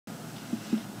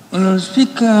Honourable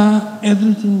Speaker,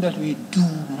 everything that we do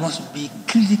must be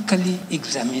critically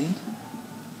examined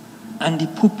and the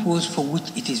purpose for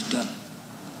which it is done.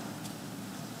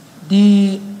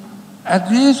 The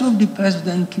address of the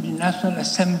President to the National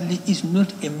Assembly is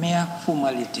not a mere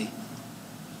formality.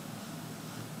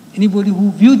 Anybody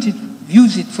who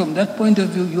views it from that point of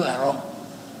view, you are wrong.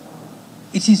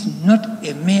 It is not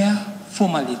a mere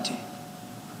formality.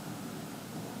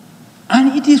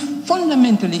 And it is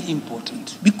fundamentally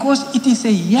important because it is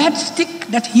a yardstick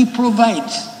that he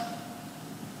provides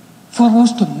for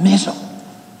us to measure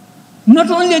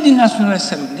not only the National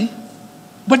Assembly,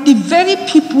 but the very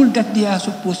people that they are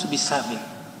supposed to be serving.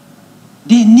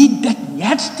 They need that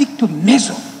yardstick to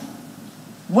measure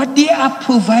what they are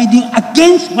providing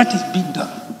against what is being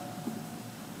done.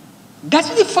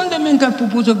 That's the fundamental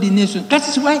purpose of the nation. That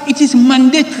is why it is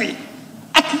mandatory.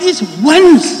 At least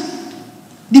once,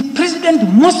 the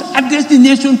President must address the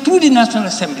nation through the National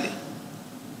Assembly.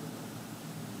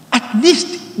 At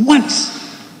least once.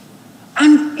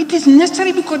 And it is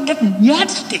necessary because that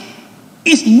yardstick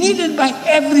is needed by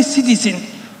every citizen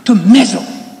to measure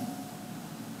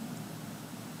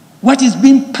what is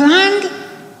being planned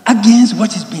against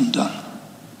what is being done.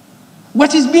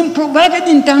 What is being provided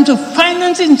in terms of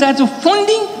finances, in terms of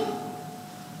funding,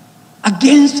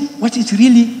 against what is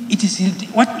really it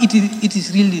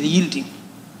is really yielding.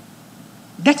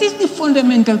 That is the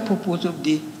fundamental purpose of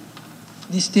the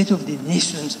State of the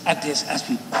Nation's address, as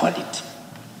we call it.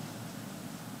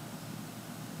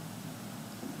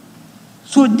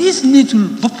 So this little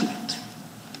booklet,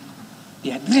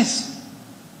 the address,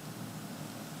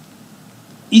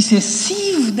 is a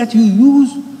sieve that you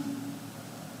use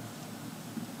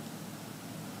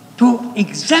to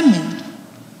examine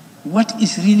what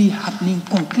is really happening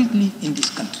concretely in this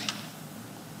country.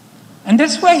 And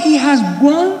that's why he has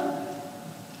gone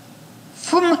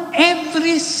from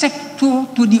every sector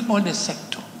to the other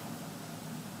sector.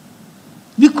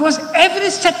 Because every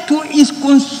sector is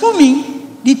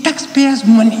consuming the taxpayers'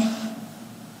 money.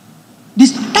 The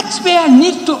taxpayer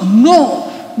needs to know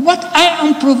what I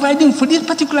am providing for this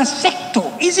particular sector.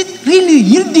 Is it really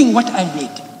yielding what I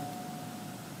need?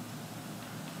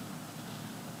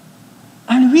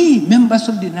 And we, members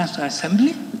of the National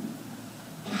Assembly,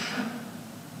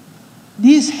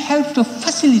 this helps to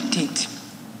facilitate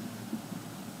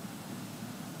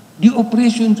the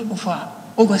operations of our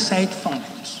oversight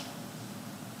functions.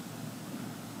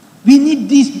 We need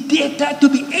this data to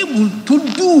be able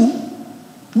to do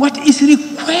what is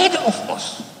required of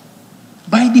us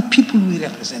by the people we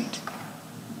represent.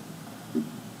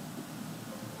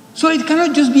 So it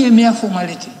cannot just be a mere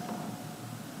formality.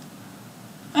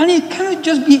 And it cannot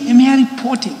just be a mere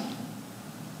reporting.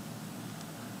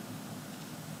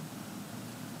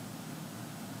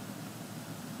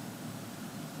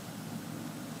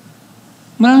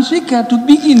 Madam Speaker, to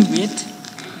begin with,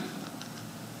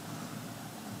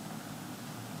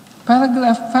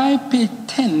 paragraph 5, page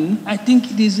 10, I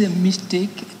think it is a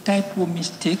mistake, a typo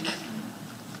mistake,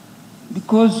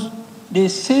 because they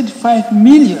said 5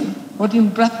 million, but in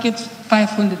brackets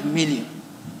 500 million,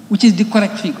 which is the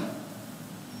correct figure.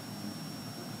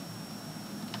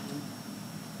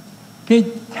 Page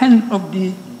 10 of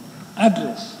the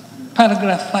address,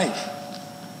 paragraph 5.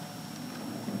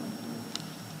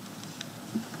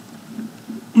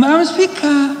 Madam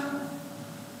Speaker,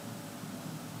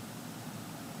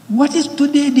 what is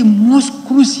today the most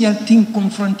crucial thing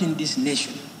confronting this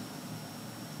nation?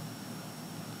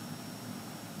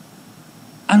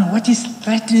 And what is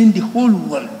threatening the whole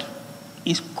world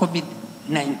is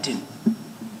COVID-19.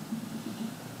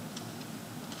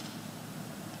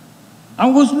 I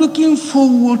was looking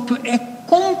forward to a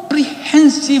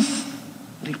comprehensive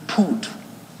report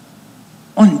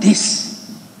on this,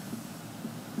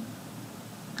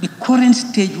 the current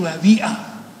stage where we are.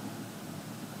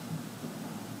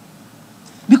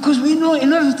 Because we know a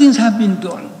lot of things have been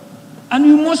done. And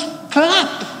we must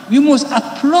clap, we must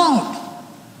applaud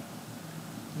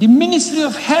the Ministry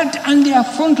of Health and their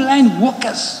frontline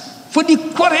workers for the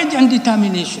courage and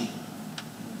determination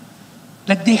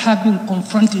that they have been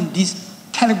confronting this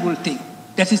terrible thing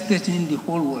that is threatening the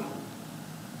whole world.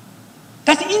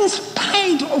 That in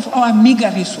spite of our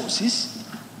meager resources,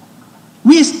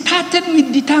 we started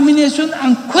with determination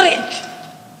and courage,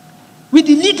 with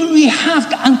the little we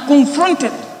have, and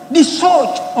confronted the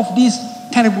source of this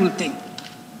terrible thing.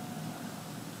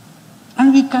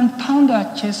 And we can pound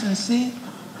our chest and say,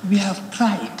 we have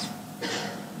tried.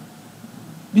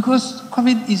 Because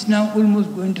COVID is now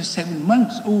almost going to 7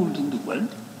 months old in the world.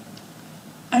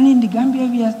 And in the Gambia,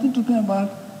 we are still talking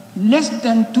about less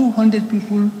than 200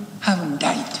 people having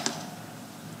died.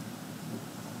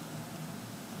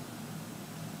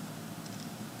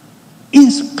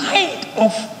 in spite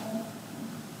of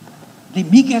the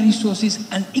meager resources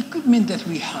and equipment that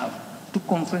we have to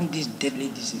confront this deadly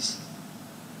disease.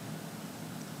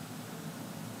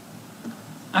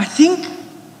 I think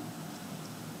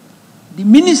the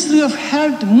Ministry of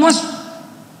Health must,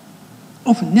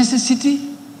 of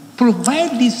necessity,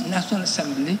 provide this National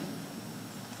Assembly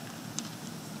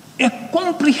a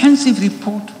comprehensive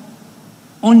report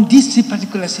on this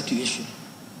particular situation.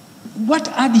 What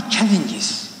are the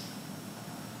challenges?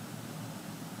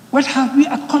 What have we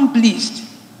accomplished?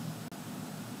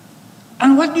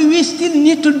 And what do we still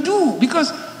need to do?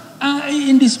 Because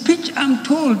in the speech I'm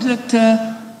told that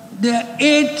the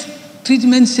 8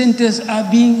 treatment centers are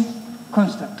being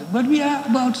constructed. But we are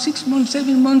about 6 months,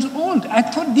 7 months old. I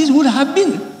thought this would have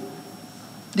been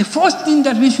the first thing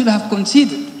that we should have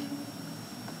considered.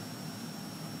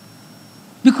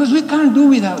 Because we can't do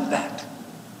without that.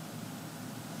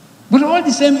 But all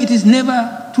the same, it is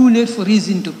never too late for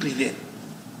reason to prevail.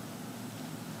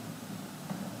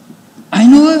 I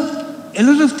know a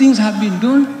lot of things have been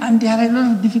done, and there are a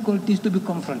lot of difficulties to be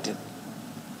confronted.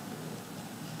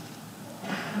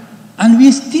 And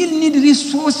we still need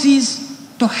resources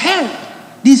to help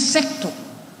this sector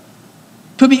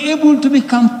to be able to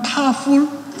become powerful,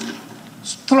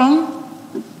 strong,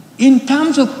 in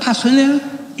terms of personnel,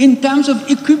 in terms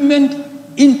of equipment,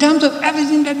 in terms of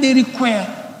everything that they require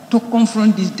to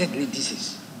confront this deadly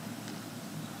disease.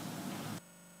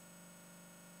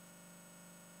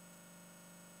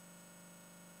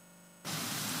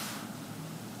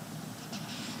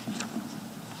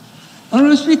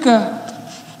 Honorable Speaker,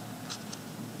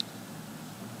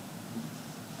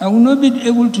 I will not be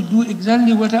able to do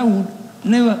exactly what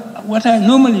I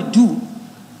normally do,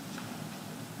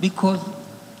 because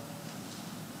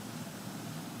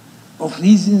of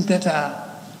reasons that are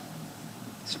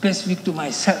specific to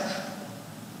myself.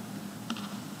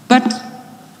 But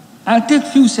I'll take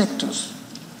few sectors.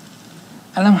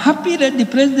 And I'm happy that the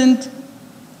President,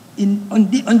 on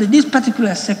this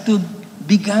particular sector,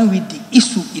 began with the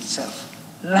issue itself,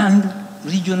 land,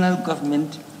 regional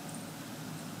government.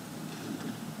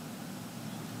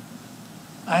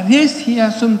 I raised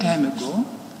here some time ago,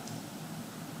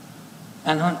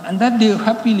 and on that day,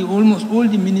 happily, almost all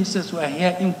the ministers were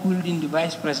here, including the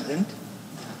Vice President,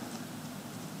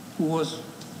 who was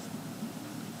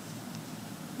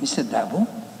Mr. Dabo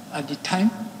at the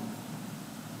time.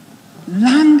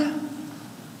 Land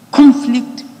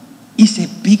conflict is a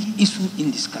big issue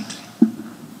in this country.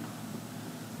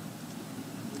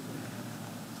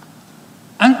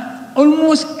 And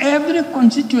almost every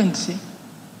constituency,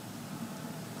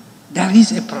 there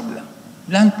is a problem,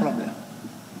 land problem.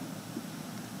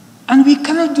 And we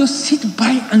cannot just sit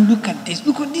by and look at this,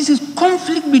 because this is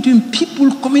conflict between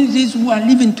people, communities who are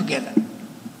living together.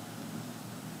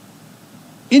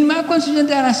 In my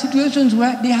constituency, there are situations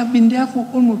where they have been there for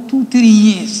almost 2-3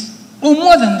 years, or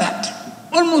more than that,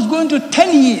 almost going to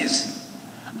 10 years.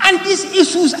 And these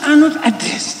issues are not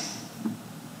addressed.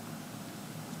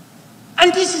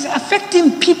 And this is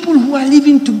affecting people who are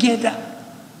living together,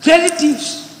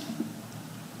 relatives.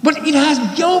 But it has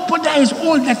jeopardized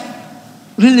all that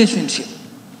relationship.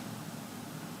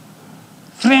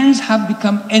 Friends have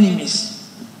become enemies.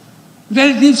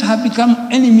 Relatives have become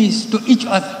enemies to each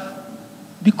other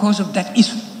because of that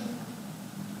issue.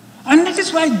 And that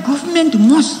is why government you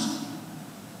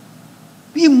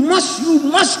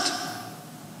must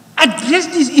address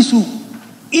this issue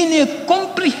in a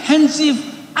comprehensive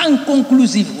and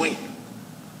conclusive way,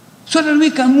 so that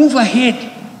we can move ahead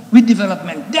with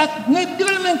development.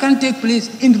 Development can take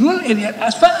place in rural areas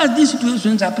as far as these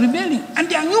situations are prevailing, and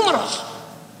they are numerous.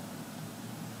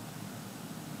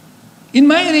 In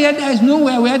my area, there is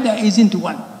nowhere where there isn't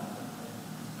one.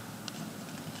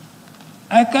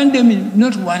 I can't name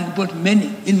not one, but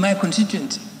many in my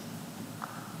constituency.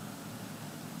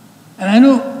 And I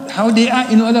know how they are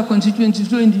in other constituencies,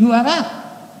 so in the URR.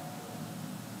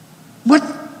 But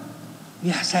we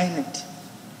are silent.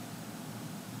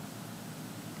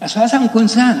 As far as I'm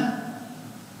concerned,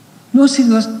 no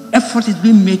serious effort is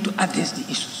being made to address the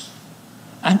issues.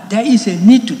 And there is a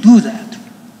need to do that.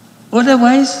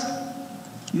 Otherwise,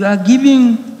 you are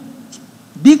giving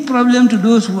big problem to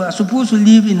those who are supposed to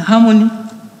live in harmony.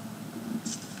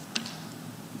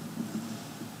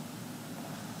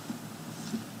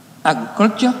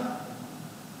 Agriculture.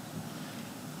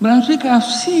 But I'm saying I've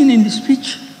seen in the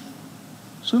speech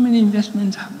so many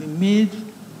investments have been made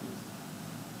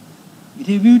with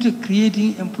a view to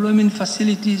creating employment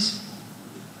facilities,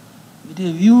 with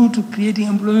a view to creating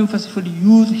employment facilities for the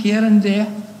youth here and there.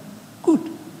 Good.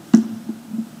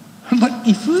 But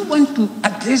if we want to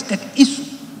address that issue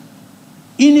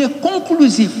in a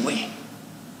conclusive way,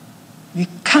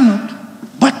 cannot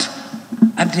but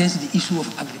address the issue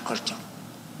of agriculture.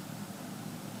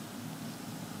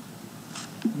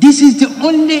 This is the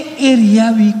only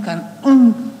area we can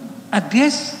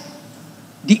address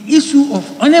the issue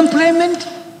of unemployment,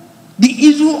 the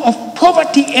issue of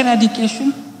poverty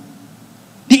eradication,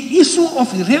 the issue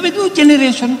of revenue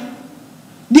generation,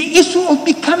 the issue of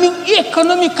becoming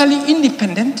economically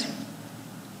independent.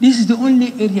 This is the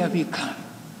only area we can,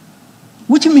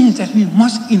 which means that we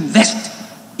must invest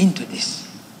into this.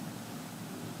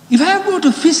 If I go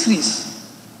to fisheries,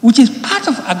 which is part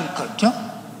of agriculture,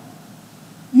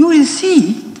 you will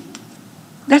see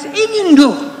that even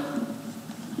though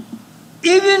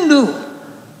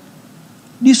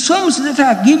the sums that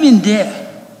are given there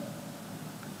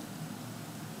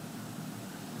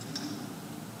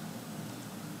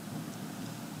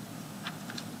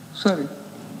sorry.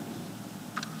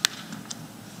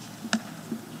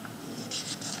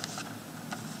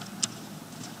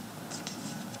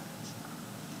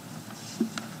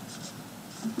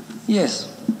 Yes.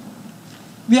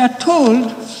 We are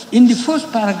told in the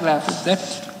first paragraph of that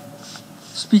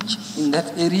speech in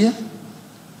that area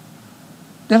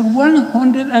that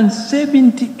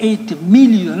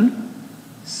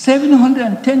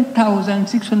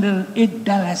 178,710,608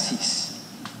 dollars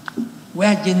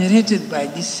were generated by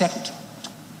this sector.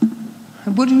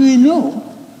 But we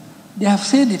know, they have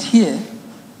said it here,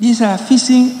 these are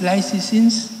fishing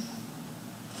licenses,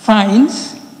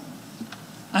 fines,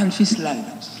 and fish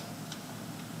landings.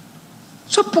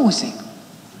 Supposing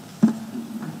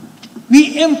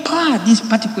we empower this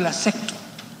particular sector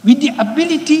with the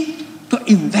ability to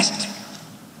invest,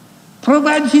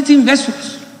 provide fishing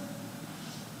vessels,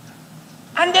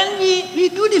 and then we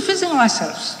do the fishing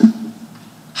ourselves.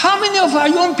 How many of our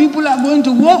young people are going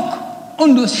to work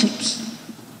on those ships,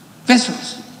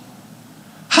 vessels?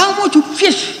 How much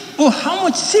fish or how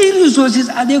much sea resources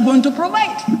are they going to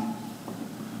provide?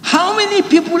 How many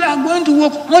people are going to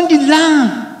work on the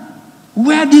land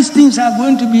where these things are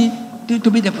going to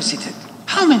be deposited?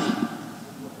 How many?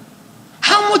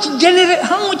 How much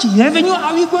revenue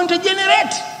are we going to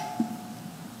generate?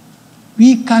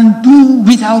 We can do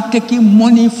without taking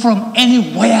money from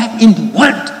anywhere in the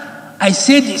world. I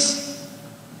say this.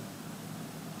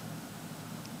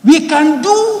 We can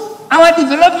do our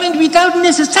development without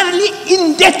necessarily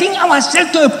indebting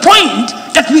ourselves to a point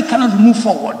that we cannot move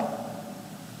forward.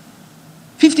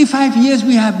 55 years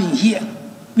we have been here.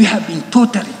 We have been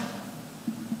tottering.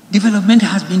 Development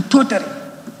has been tottering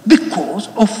because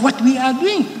of what we are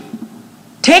doing.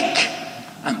 Take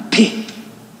and pay.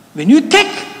 When you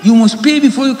take, you must pay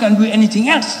before you can do anything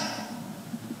else.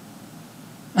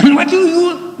 And what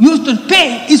you use to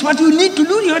pay is what you need to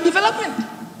do your development.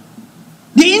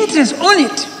 The interest on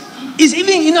it is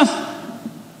even enough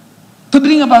to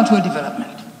bring about your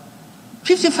development.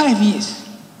 55 years.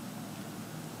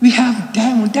 We have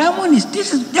diamond. Diamond is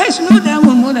this. There is no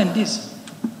diamond more than this.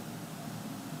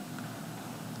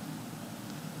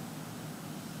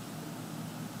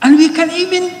 And we can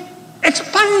even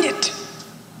expand it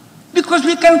because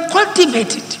we can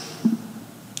cultivate it.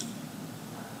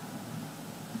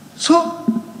 So,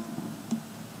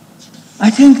 I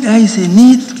think there is a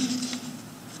need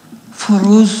for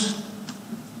us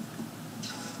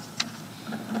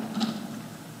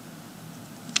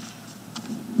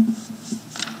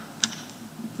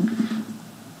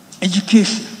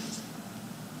education.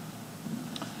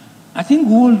 I think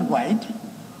worldwide,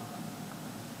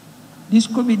 this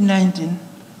COVID-19,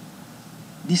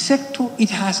 the sector it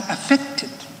has affected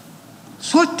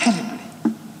so terribly,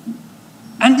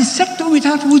 and the sector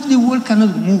without which the world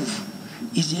cannot move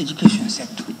is the education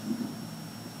sector.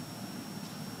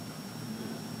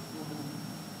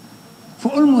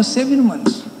 For almost 7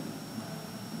 months,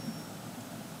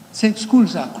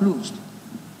 schools are closed.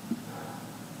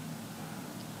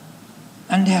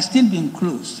 And they are still being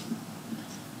closed.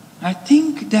 I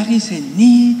think there is a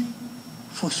need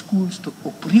for schools to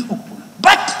reopen.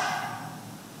 But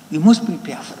we must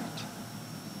prepare for it.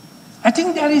 I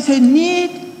think there is a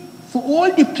need for all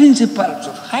the principals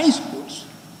of high schools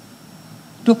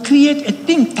to create a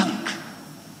think tank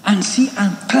and see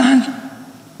and plan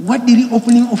what the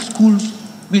reopening of schools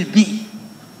will be.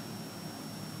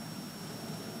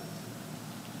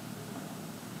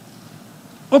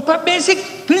 Upper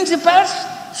basic principals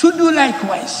should do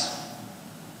likewise.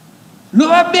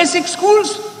 Lower basic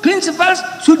schools, principals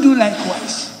should do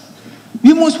likewise.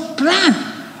 We must plan,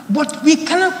 but we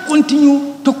cannot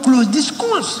continue to close the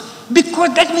schools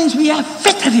because that means we are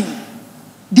fettering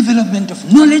development of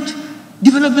knowledge,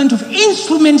 development of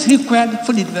instruments required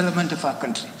for the development of our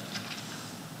country.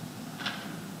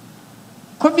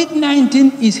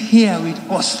 COVID-19 is here with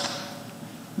us.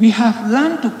 We have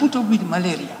learned to put up with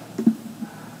malaria.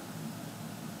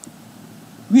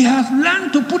 We have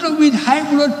learned to put up with high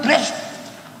blood pressure.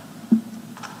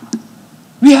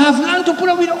 We have learned to put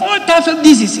up with all types of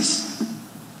diseases.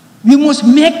 We must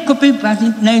make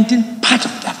COVID-19 part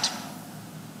of that.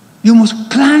 We must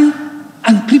plan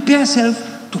and prepare ourselves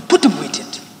to put up with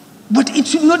it. But it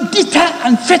should not deter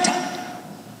and fetter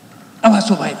our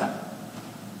survival.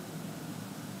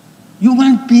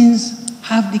 Human beings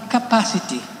have the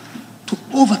capacity to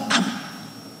overcome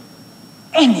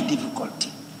any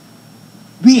difficulty.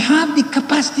 We have the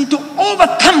capacity to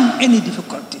overcome any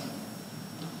difficulty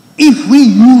if we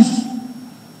use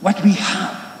what we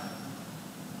have.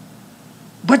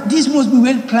 But this must be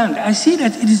well planned. I see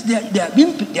that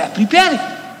they are preparing.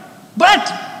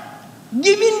 But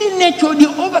given the nature,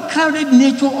 the overcrowded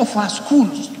nature of our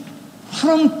schools,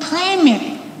 from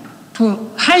primary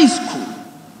to high school,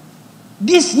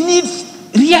 this needs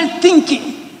real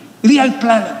thinking, real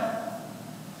planning.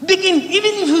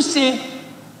 Even if you say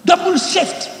double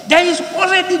shift, there is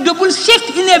already double shift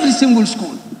in every single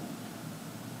school.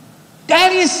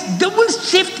 There is double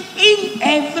shift in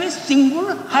every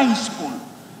single high school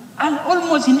and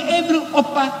almost in every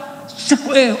upper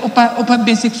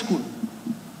basic school.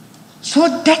 So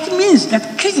that means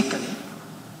that critically,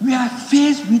 we are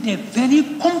faced with a very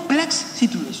complex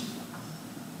situation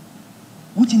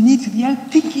which needs real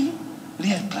thinking,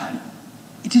 real planning.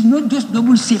 It is not just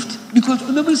double shift, because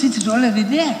double shift is already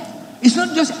there. It's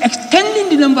not just extending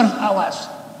the number of hours.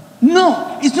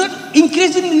 No, it's not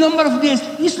increasing the number of days.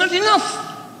 It's not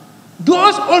enough.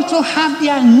 Those also have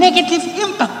their negative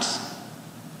impacts.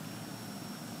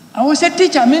 I was a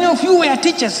teacher. Many of you were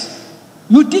teachers.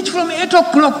 You teach from 8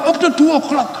 o'clock up to 2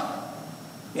 o'clock.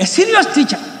 A serious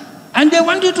teacher. And they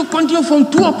want you to continue from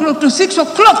 2 o'clock to 6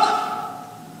 o'clock.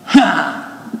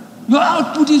 Your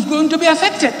output is going to be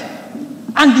affected.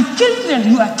 And the children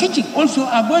you are teaching also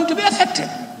are going to be affected.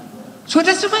 So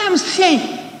that's why I'm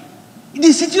saying,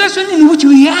 the situation in which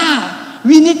we are,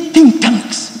 we need think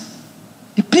tanks.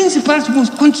 The principals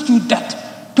must constitute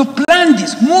that, to plan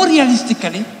this more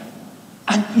realistically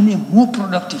and in a more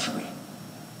productive way.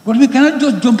 But we cannot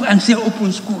just jump and say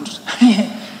open schools.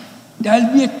 There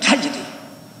will be a tragedy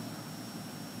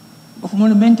of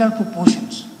monumental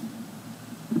proportions.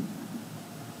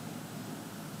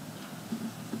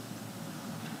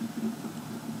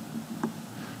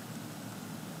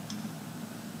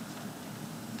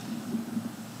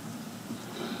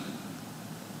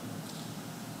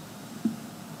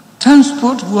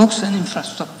 Transport, works, and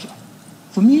infrastructure.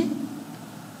 For me,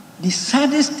 the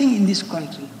saddest thing in this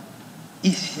country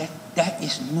is that there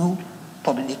is no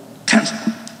public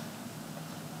transport.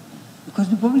 Because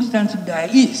the public transport there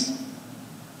is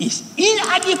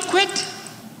inadequate,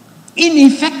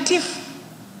 ineffective.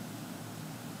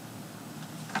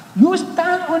 You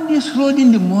stand on this road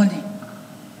in the morning,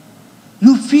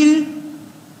 you feel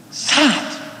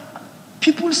sad.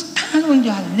 People stand on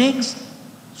their legs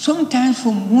sometimes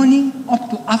from morning up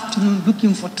to afternoon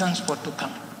looking for transport to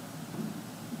come.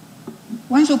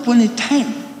 Once upon a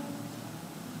time,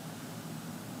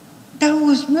 that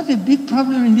was not a big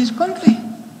problem in this country.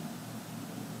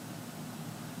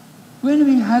 When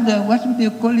we had what they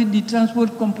call it, the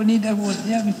transport company that was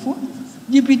there before,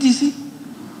 GPTC.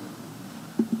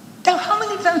 How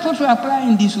many transports were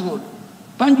applying this road?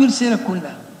 Banjul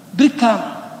Serakunda,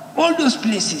 Brikam, all those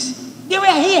places. They were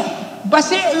here.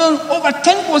 Basse alone, over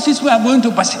 10 buses were going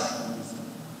to Basse.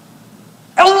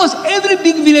 Almost every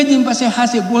big village in Basse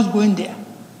has a bus going there.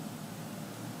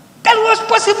 That was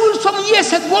possible some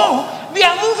years ago. We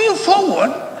are moving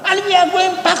forward and we are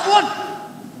going backward.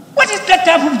 What is that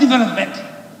type of development?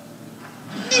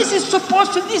 This is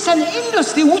an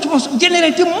industry which was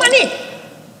generating money.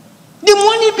 The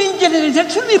money being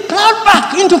generated should be plowed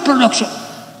back into production.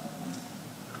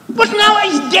 But now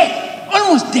it's dead,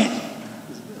 almost dead.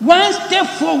 One step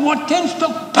forward, 10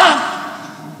 steps back.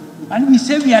 And we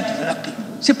say we are developing.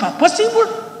 C'est pas possible.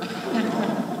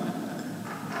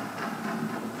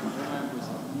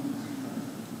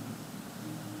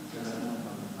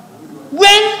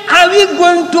 When are we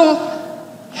going to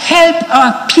help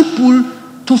our people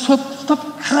to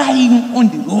stop crying on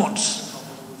the roads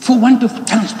for want of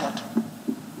transport?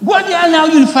 Go there now,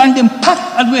 you'll find them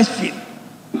packed at Westfield.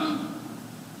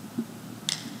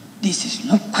 This is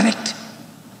not correct.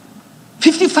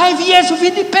 55 years of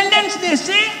independence, they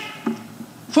say.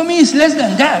 For me, it's less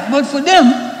than that. But for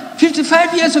them,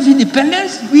 55 years of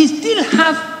independence, we still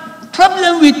have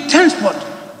problem with transport,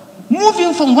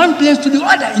 moving from one place to the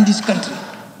other in this country.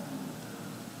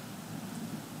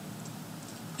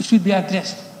 It should be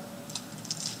addressed.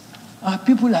 Our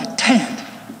people are tired.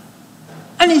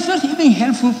 And it's not even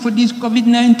helpful for this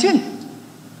COVID-19.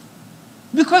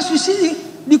 Because you see,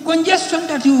 the congestion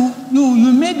that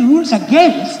you made rules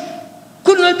against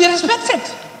could not be respected.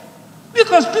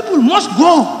 Because people must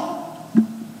go.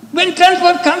 When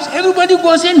transport comes, everybody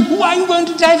goes in. Who are you going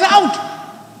to drive out?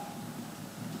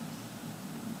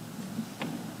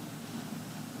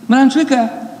 Madam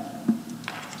Speaker,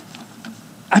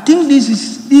 I think this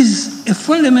is a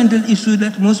fundamental issue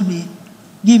that must be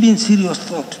given serious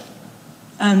thought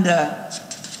and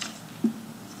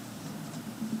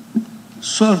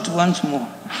solved once more.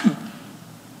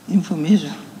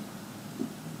 Information.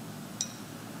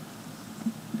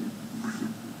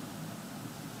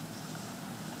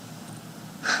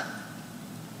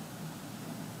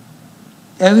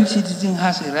 Every citizen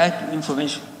has a right to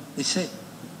information, they say.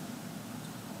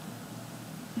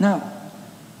 Now,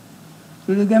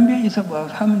 the Gambia is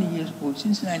about how many years old?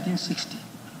 Since 1960.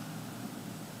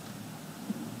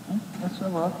 That's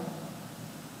about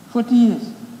 40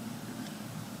 years.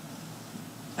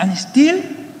 And still,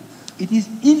 it is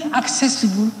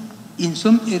inaccessible in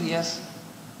some areas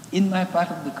in my part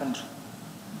of the country.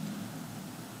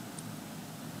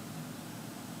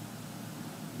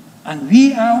 And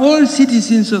we are all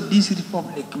citizens of this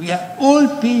republic. We are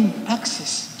all paying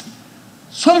taxes.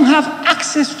 Some have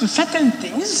access to certain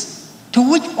things to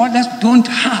which others don't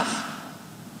have.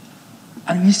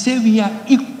 And we say we are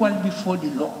equal before the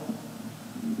law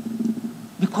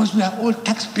because we are all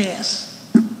taxpayers.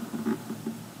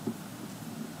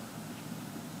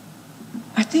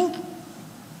 I think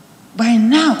by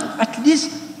now, at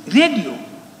least radio,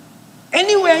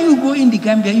 anywhere you go in the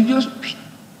Gambia, you just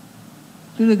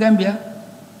to the Gambia,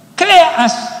 clear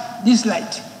as this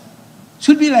light.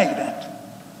 Should be like that.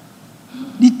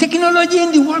 The technology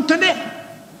in the world today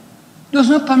does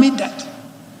not permit that.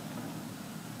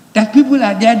 That people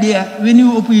are there, when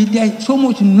you open it, there is so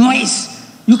much noise,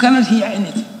 you cannot hear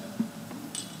anything.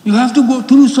 You have to go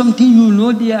through something, you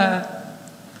know, their,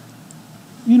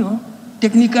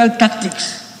 technical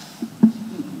tactics.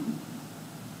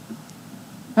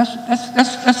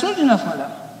 That's not enough,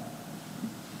 madam.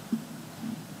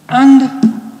 And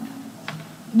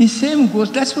the same goes,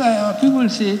 that's why our people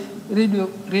say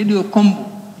radio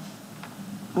combo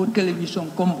or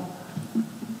television combo.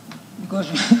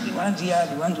 Because the ones here are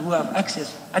the ones who have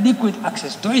adequate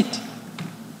access to it.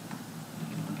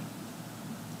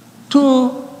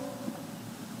 To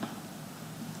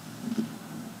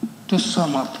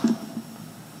sum up,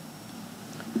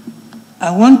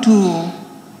 I want to,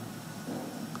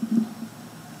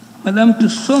 madam, to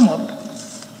sum up,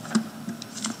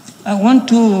 I want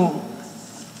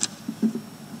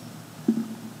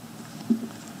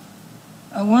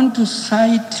to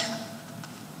cite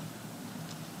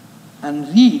and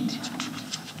read,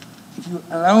 if you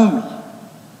allow me,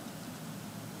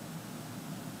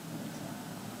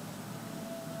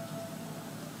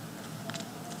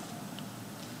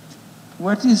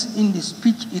 what is in the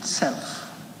speech itself.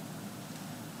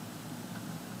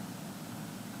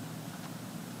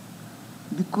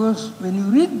 Because when you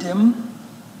read them,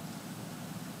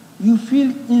 you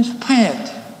feel inspired.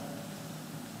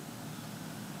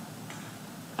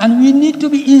 And we need to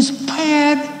be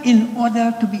inspired in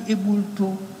order to be able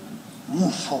to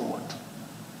move forward.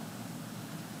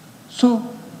 So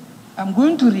I'm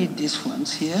going to read these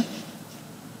ones here.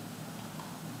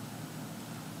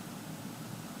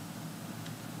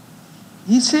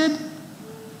 He said,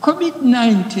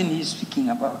 COVID-19 he's speaking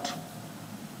about.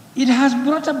 It has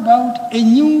brought about a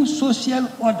new social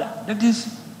order. That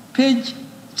is page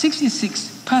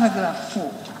 66, paragraph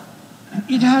 4.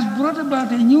 It has brought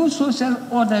about a new social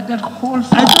order that calls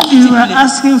for... I thought you were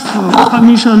asking for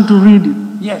permission to read it.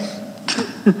 Yes.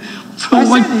 From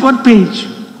what page?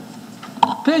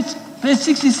 Page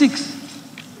 66,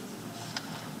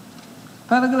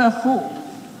 paragraph 4.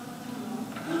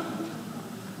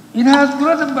 It has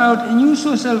brought about a new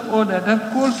social order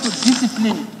that calls for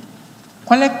discipline,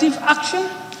 collective action,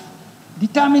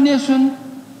 determination,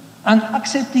 and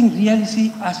accepting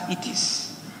reality as it is.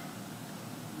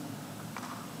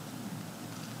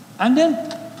 And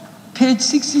then page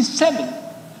 67,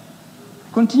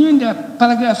 continuing the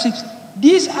paragraph 6,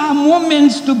 these are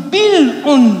moments to build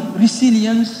on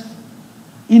resilience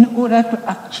in order to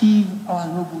achieve our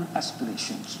noble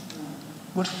aspirations.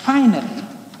 But finally,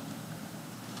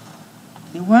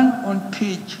 the one on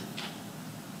page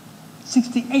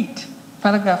 68,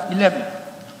 paragraph 11.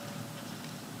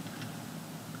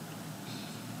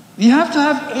 We have to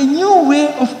have a new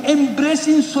way of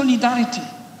embracing solidarity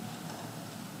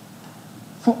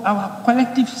for our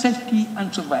collective safety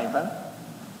and survival.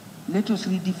 Let us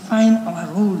redefine our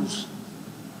roles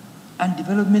and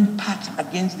development path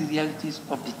against the realities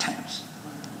of the times.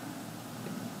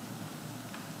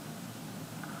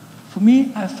 For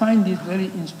me, I find this very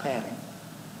inspiring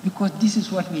because this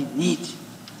is what we need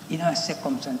in our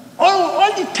circumstances.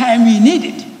 All the time we need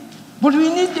it, but we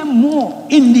need them more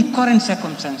in the current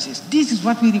circumstances. This is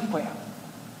what we require.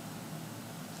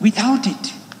 Without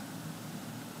it,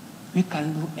 we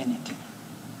can't do anything.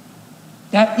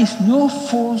 There is no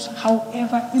force,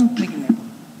 however impregnable,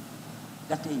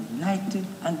 that a united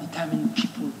and determined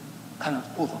people cannot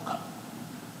overcome.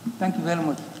 Thank you very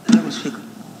much, Mr. Speaker.